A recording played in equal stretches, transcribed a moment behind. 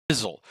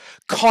drizzle,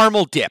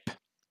 caramel dip.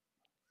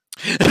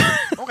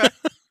 Okay.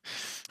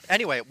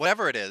 Anyway,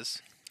 whatever it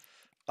is,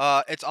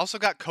 it's also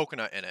got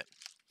coconut in it,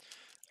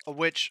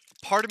 which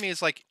part of me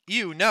is like,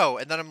 ew, no,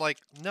 and then I'm like,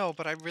 no,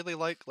 but I really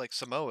like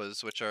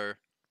Samoas, which are,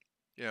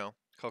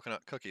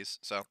 coconut cookies.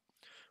 So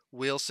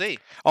we'll see.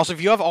 Also,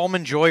 if you have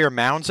Almond Joy or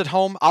Mounds at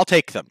home, I'll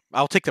take them.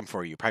 I'll take them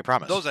for you. I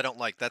promise. Those I don't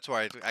like. That's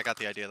where I got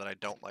the idea that I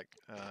don't like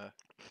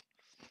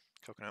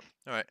coconut.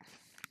 All right.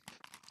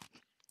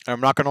 I'm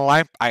not gonna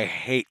lie. I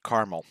hate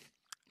caramel.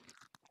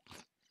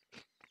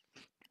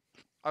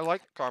 I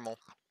like caramel.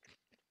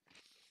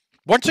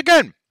 Once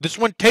again, this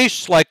one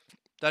tastes like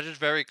That is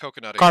very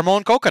coconutty. caramel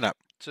and coconut.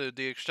 To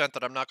the extent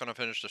that I'm not going to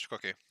finish this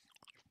cookie.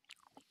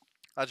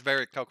 That's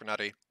very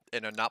coconutty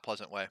in a not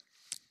pleasant way.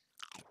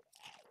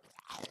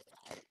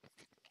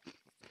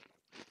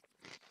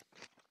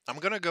 I'm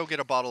going to go get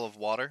a bottle of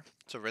water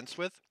to rinse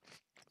with.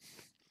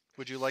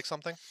 Would you like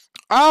something?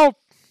 Oh.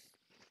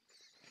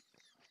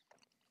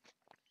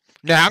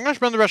 Now I'm gonna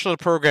spend the rest of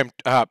the program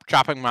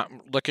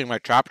licking my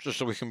chops, just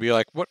so we can be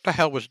like, "What the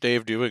hell was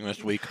Dave doing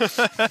this week?"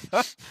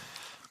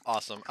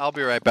 Awesome. I'll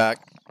be right back.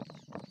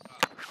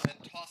 And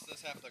toss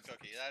this half the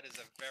cookie. That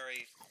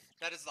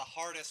is the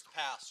hardest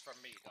pass from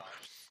me, dog.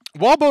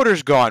 While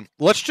Boater's gone,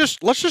 let's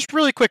just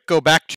really quick go back